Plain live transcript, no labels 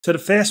So the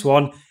first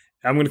one,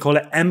 I'm going to call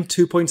it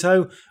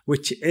M2.0,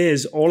 which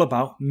is all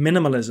about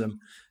minimalism.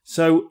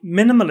 So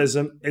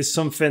minimalism is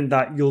something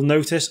that you'll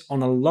notice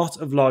on a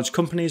lot of large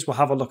companies. We'll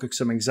have a look at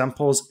some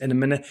examples in a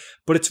minute,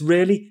 but it's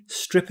really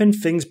stripping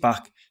things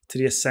back to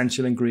the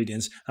essential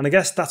ingredients. And I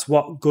guess that's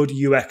what good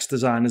UX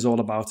design is all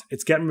about.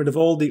 It's getting rid of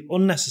all the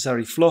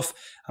unnecessary fluff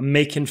and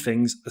making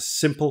things as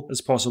simple as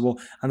possible.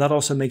 And that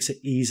also makes it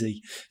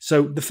easy.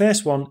 So the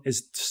first one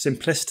is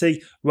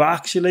simplicity. We're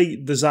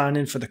actually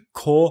designing for the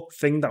core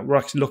thing that we're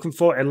actually looking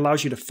for. It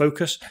allows you to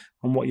focus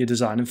on what you're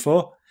designing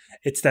for.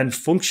 It's then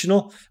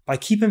functional by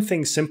keeping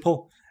things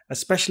simple,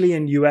 especially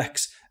in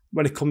UX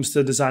when it comes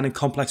to designing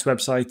complex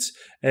websites.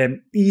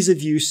 Ease of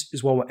use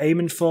is what we're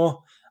aiming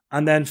for.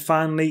 And then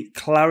finally,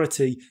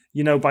 clarity,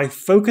 by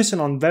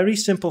focusing on very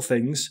simple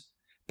things,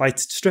 by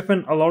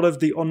stripping a lot of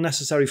the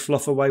unnecessary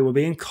fluff away, we're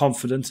being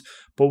confident,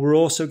 but we're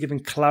also giving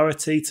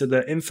clarity to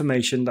the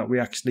information that we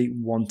actually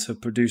want to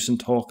produce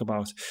and talk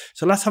about.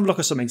 So let's have a look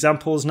at some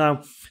examples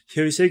now.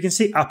 Here, so you can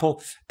see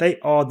Apple, they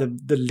are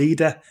the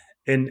leader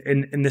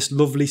in this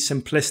lovely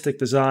simplistic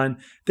design.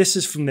 This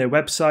is from their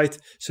website.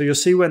 So you'll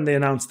see when they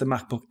announced the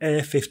MacBook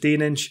Air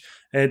 15-inch,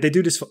 they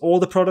do this for all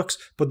the products,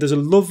 but there's a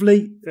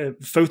lovely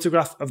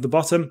photograph of the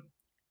bottom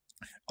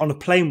on a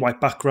plain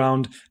white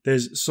background.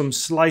 There's some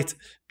slight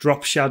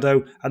drop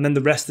shadow, and then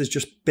the rest is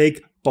just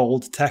big,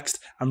 bold text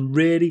and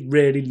really,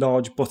 really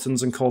large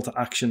buttons and call to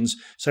actions.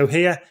 So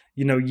here,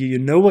 you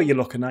know what you're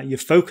looking at. You're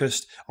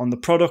focused on the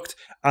product,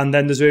 and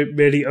then there's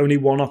really only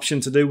one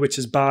option to do, which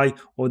is buy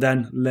or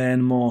then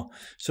learn more.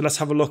 So let's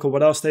have a look at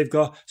what else they've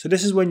got. So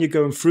this is when you're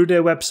going through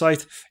their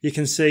website. You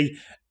can see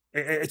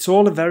it's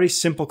all a very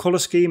simple color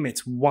scheme.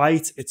 It's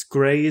white, it's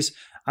grays.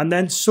 And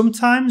then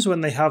sometimes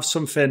when they have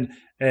something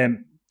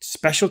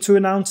special to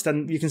announce,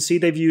 then you can see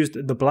they've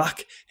used the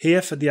black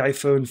here for the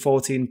iPhone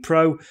 14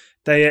 Pro.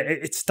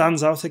 It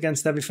stands out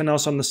against everything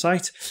else on the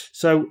site.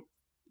 So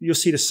you'll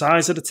see the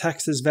size of the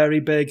text is very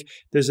big.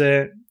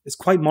 It's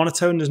quite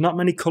monotone. There's not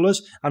many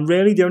colors. And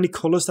really the only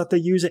colors that they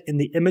use are in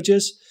the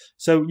images.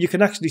 So you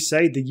can actually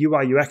say the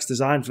UI UX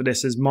design for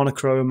this is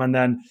monochrome, and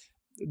then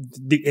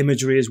the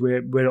imagery is where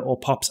it all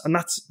pops. And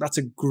that's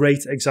a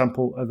great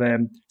example of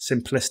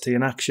simplicity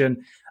in action.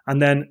 And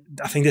then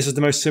I think this is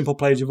the most simple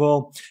page of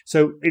all.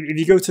 So if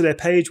you go to their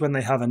page when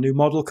they have a new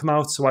model come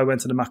out, so I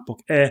went to the MacBook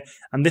Air,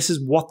 and this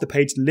is what the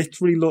page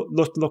literally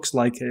looks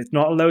like. It's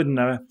not a loading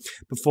error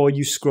before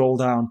you scroll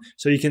down.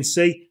 So you can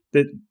see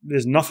that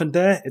there's nothing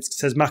there. It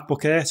says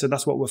MacBook Air, so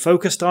that's what we're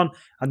focused on.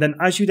 And then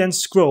as you then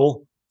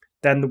scroll,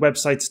 then the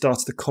website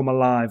starts to come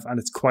alive, and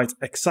it's quite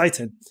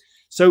exciting.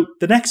 So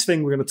the next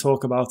thing we're going to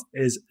talk about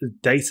is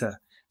data.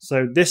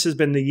 So this has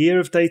been the year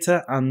of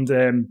data and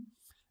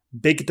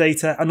big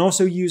data, and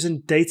also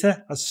using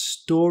data as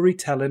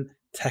storytelling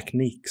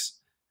techniques.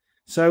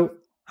 So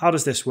how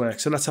does this work?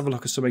 So let's have a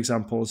look at some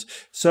examples.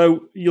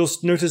 So you'll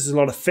notice there's a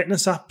lot of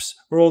fitness apps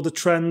are all the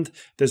trend.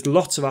 There's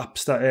lots of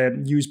apps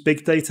that use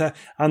big data,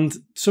 and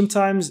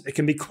sometimes it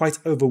can be quite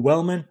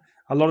overwhelming,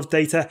 a lot of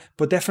data,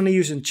 but definitely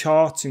using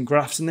charts and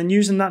graphs, and then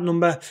using that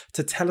number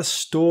to tell a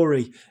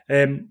story.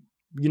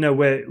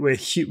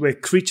 We're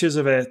creatures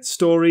of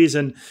stories,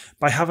 and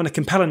by having a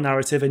compelling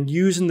narrative and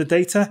using the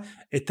data,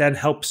 it then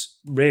helps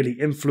really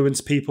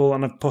influence people.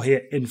 And I've put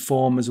here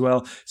inform as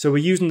well. So we're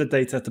using the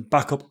data to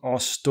back up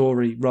our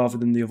story rather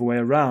than the other way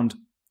around.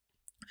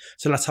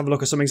 So let's have a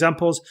look at some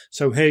examples.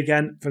 So here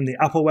again, from the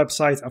Apple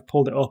website, I've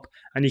pulled it up,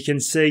 and you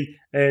can see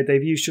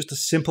they've used just a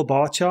simple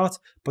bar chart,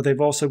 but they've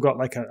also got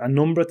like a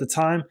number at the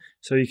time.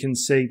 So you can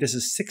see this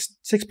is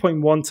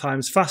 6.1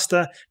 times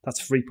faster.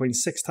 That's 3.6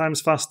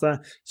 times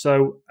faster.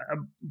 So,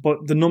 but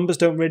the numbers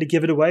don't really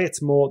give it away.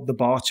 It's more the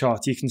bar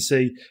chart. You can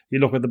see, you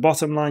look at the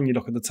bottom line, you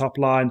look at the top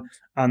line,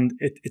 and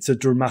it's a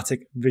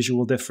dramatic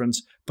visual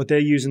difference. But they're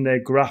using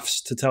their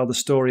graphs to tell the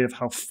story of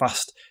how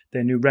fast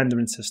their new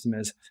rendering system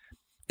is.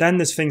 Then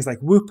there's things like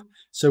Whoop.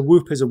 So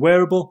Whoop is a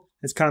wearable.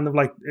 It's kind of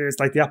like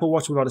the Apple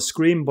Watch without a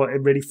screen, but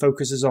it really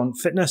focuses on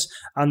fitness.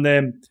 And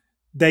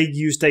they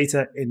use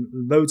data in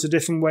loads of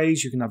different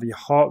ways. You can have your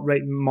heart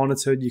rate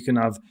monitored. You can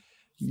have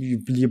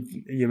your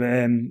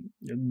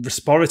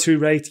respiratory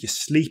rate, your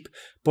sleep.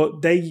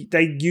 But they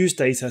use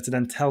data to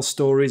then tell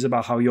stories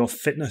about how your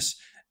fitness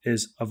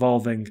is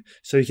evolving.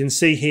 So you can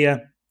see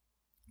here,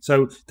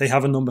 so they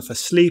have a number for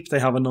sleep. They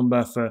have a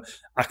number for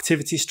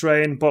activity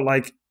strain, but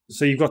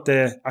so you've got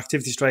the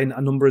activity strain,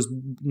 a number is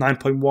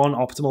 9.1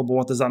 optimal, but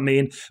what does that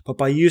mean? But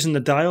by using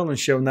the dial and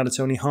showing that it's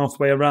only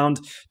halfway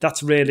around,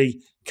 that's really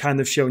kind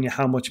of showing you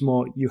how much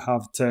more you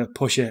have to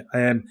push it.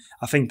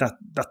 I think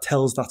that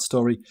tells that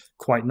story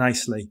quite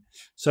nicely.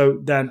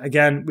 So then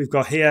again, we've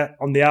got here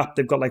on the app,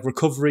 they've got like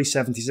recovery,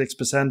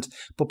 76%,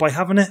 but by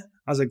having it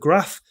as a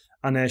graph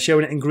and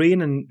showing it in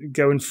green and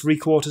going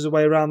 3/4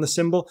 away around the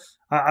symbol,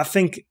 I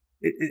think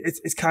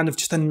it's kind of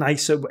just a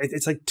nicer,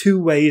 it's like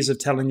two ways of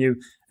telling you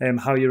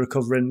how you're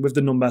recovering with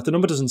the number. The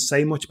number doesn't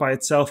say much by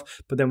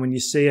itself, but then when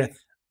you see it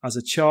as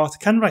a chart,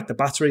 kind of like the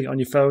battery on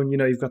your phone,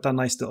 you've got that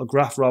nice little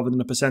graph rather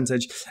than a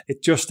percentage.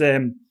 It just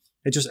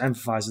it just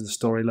emphasizes the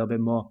story a little bit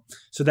more.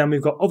 So then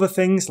we've got other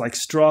things like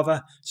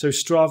Strava. So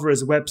Strava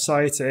is a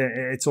website.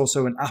 It's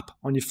also an app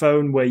on your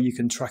phone where you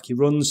can track your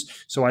runs.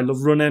 So I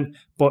love running,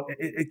 but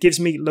it gives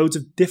me loads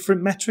of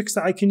different metrics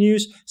that I can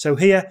use. So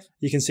here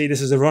you can see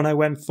this is a run I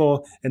went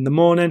for in the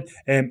morning.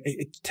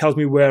 It tells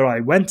me where I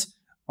went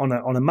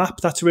on a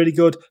map. That's really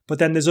good. But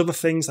then there's other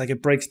things like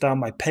it breaks down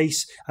my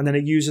pace, and then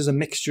it uses a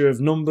mixture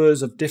of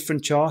numbers of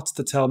different charts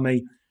to tell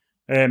me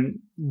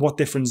what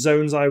different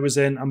zones I was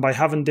in. And by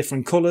having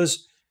different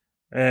colors,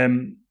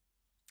 the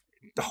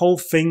whole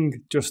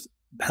thing just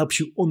helps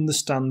you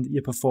understand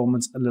your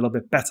performance a little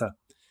bit better.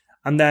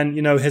 And then,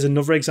 here's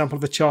another example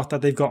of a chart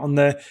that they've got on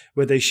there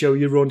where they show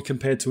your run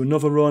compared to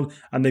another run,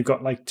 and they've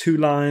got like 2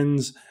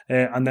 lines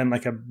and then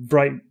like a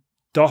bright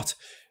dot.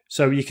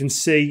 So you can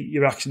see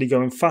you're actually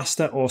going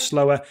faster or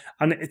slower,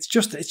 and it's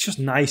just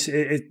nice.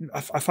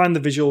 I find the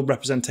visual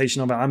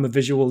representation of it. I'm a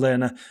visual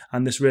learner,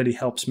 and this really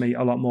helps me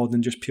a lot more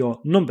than just pure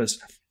numbers.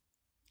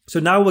 So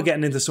now we're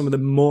getting into some of the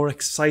more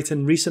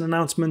exciting recent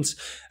announcements,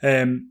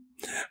 so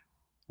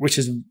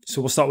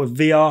we'll start with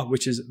VR,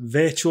 which is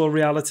virtual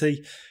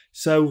reality.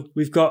 So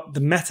we've got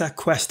the Meta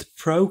Quest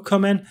Pro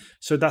coming.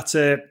 So that's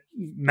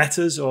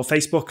Meta's or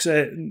Facebook's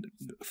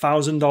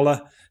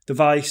 $1,000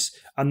 device,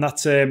 and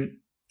that's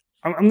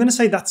I'm going to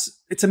say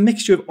it's a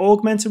mixture of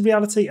augmented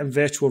reality and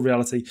virtual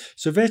reality.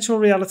 So virtual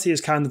reality is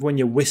kind of when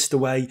you're whisked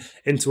away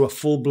into a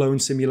full-blown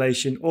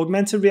simulation.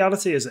 Augmented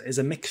reality is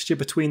a mixture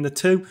between the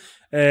two.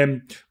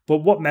 But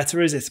what Meta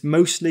is, it's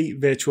mostly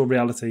virtual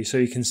reality. So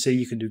you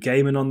can do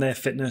gaming on there,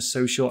 fitness,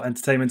 social,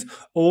 entertainment.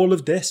 All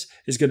of this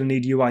is going to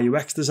need UI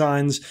UX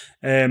designs.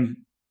 The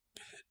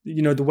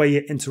way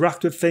you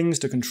interact with things,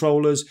 the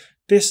controllers.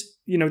 This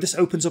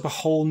opens up a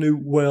whole new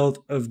world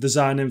of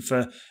designing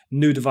for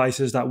new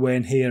devices that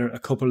weren't here a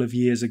couple of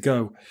years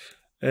ago.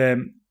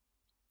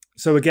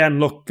 So again,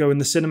 look, go in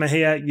the cinema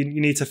here.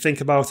 You need to think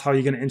about how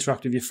you're going to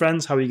interact with your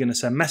friends, how you're going to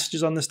send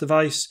messages on this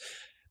device.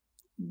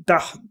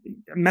 That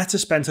Meta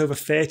spent over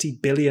 30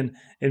 billion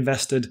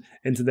invested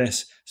into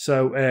this.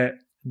 So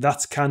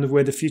that's kind of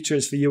where the future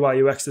is for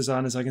UI UX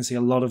designers. I can see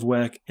a lot of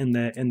work in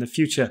the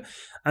future.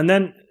 And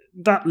then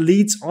that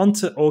leads on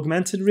to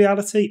augmented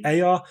reality,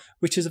 AR,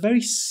 which is a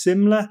very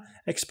similar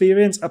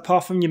experience,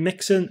 apart from you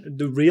mixing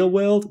the real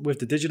world with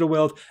the digital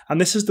world. And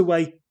this is the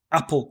way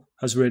Apple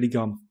has really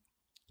gone.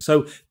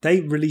 So they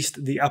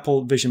released the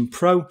Apple Vision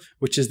Pro,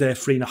 which is their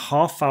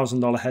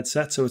 $3,500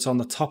 headset. So it's on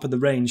the top of the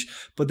range,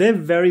 but they're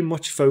very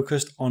much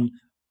focused on,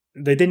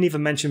 they didn't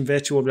even mention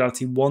virtual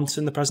reality once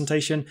in the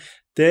presentation.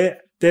 They're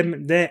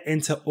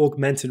into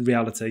augmented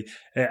reality,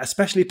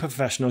 especially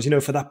professionals,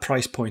 for that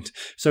price point.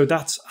 So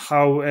that's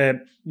how,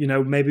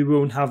 maybe we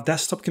won't have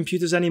desktop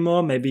computers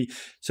anymore.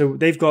 So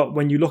they've got,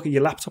 when you look at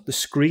your laptop, the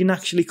screen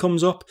actually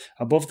comes up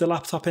above the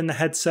laptop in the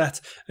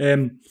headset.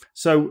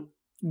 So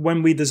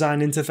when we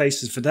design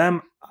interfaces for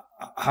them,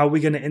 how are we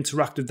going to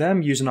interact with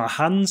them? Using our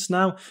hands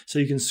now. So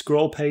you can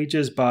scroll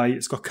pages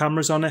it's got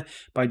cameras on it,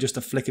 by just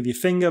a flick of your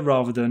finger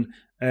rather than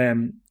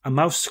a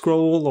mouse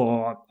scroll,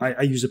 or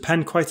I use a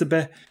pen quite a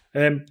bit.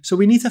 So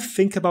we need to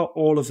think about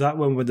all of that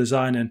when we're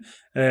designing.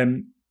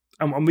 And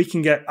we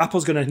can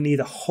Apple's going to need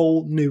a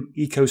whole new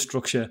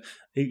ecosystem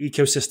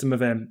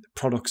of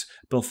products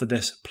built for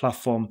this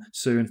platform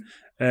soon.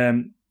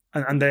 And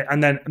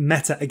then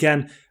Meta,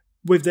 again,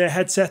 with their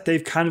headset,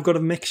 they've kind of got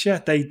a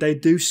mixture. They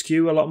do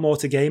skew a lot more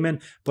to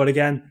gaming, but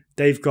again,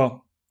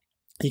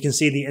 you can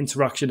see the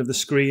interaction of the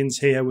screens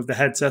here with the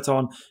headset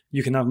on.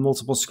 You can have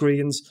multiple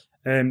screens.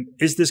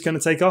 Is this going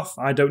to take off?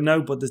 I don't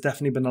know, but there's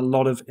definitely been a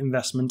lot of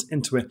investment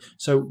into it.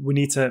 So we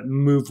need to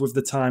move with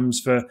the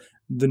times for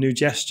the new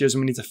gestures,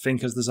 and we need to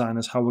think as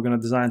designers how we're going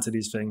to design to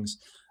these things.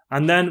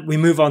 And then we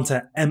move on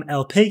to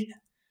MLP.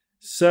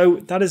 So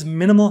that is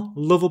minimal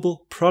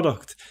lovable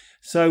product.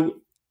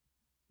 So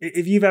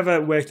if you've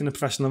ever worked in a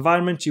professional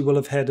environment, you will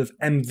have heard of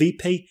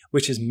MVP,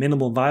 which is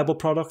minimal viable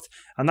product.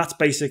 And that's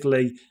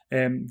basically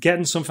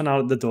getting something out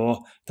of the door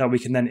that we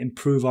can then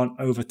improve on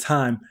over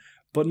time.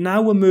 But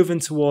now we're moving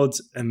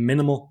towards a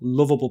minimal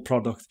lovable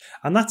product.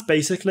 And that's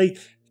basically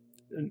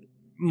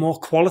more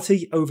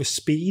quality over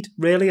speed,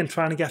 really, and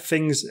trying to get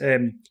things a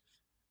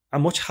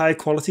much higher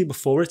quality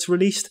before it's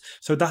released.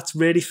 So that's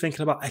really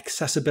thinking about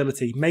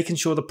accessibility, making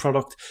sure the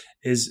product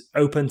is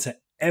open to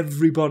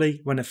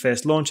everybody when it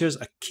first launches,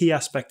 a key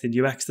aspect in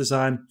UX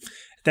design.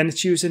 Then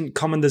it's using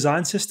common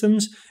design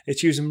systems.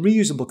 It's using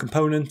reusable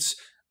components,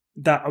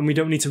 and we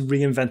don't need to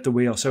reinvent the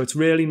wheel. So it's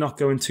really not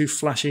going too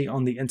flashy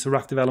on the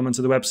interactive elements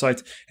of the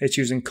website. It's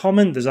using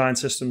common design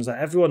systems that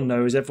everyone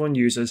knows, everyone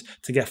uses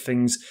to get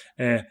things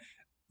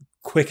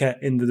quicker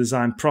in the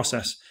design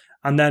process.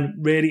 And then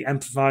really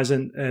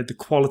emphasizing the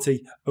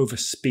quality over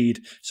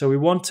speed. So we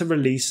want to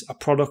release a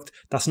product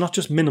that's not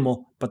just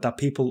minimal, but that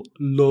people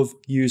love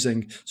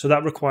using. So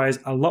that requires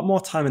a lot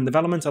more time in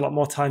development, a lot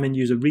more time in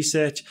user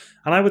research.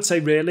 And I would say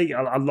really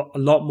a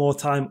lot more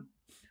time,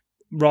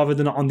 rather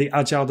than on the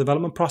agile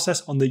development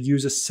process, on the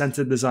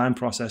user-centered design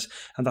process.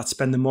 And that's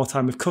spending more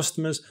time with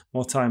customers,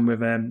 more time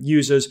with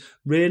users,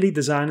 really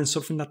designing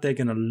something that they're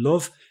going to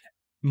love,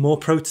 more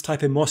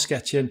prototyping, more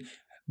sketching,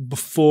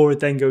 before it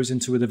then goes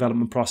into a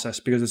development process,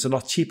 because it's a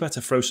lot cheaper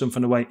to throw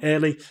something away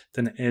early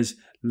than it is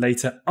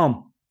later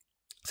on.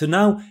 So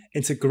now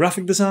into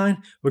graphic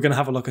design, we're going to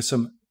have a look at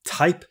some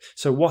type.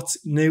 So what's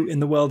new in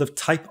the world of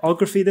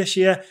typography this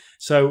year?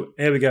 So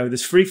here we go.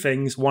 There's 3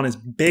 things. One is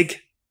big,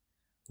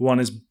 one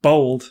is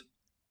bold,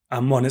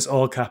 and one is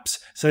all caps.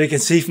 So you can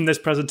see from this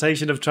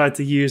presentation, I've tried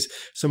to use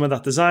some of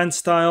that design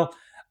style.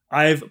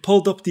 I've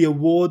pulled up the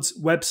awards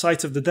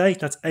website of the day.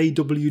 That's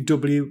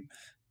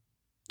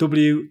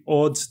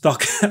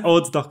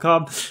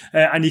awwwards.com.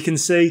 And you can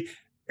see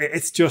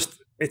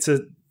it's a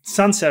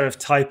sans serif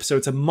type. So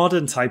it's a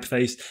modern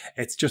typeface.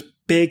 It's just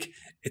big,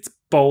 it's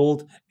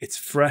bold, it's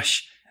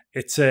fresh,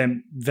 it's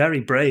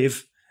very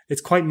brave. It's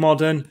quite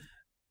modern.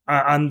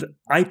 And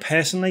I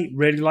personally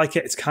really like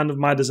it. It's kind of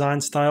my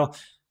design style.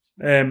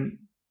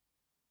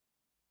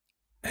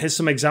 Here's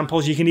some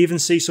examples. You can even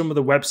see some of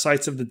the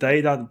websites of the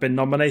day that have been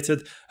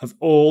nominated have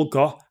all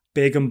got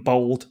big and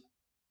bold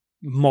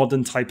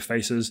modern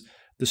typefaces.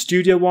 The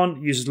studio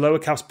one uses lower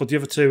caps, but the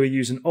other 2 are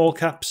using all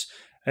caps.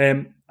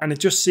 And it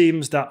just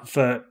seems that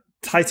for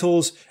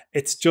titles,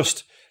 it's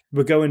just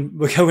we're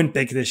going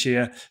big this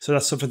year. So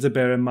that's something to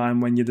bear in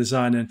mind when you're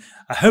designing.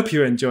 I hope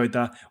you enjoyed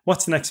that.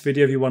 What's the next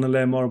video if you want to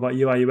learn more about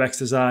UI UX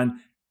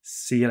design?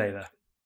 See you later.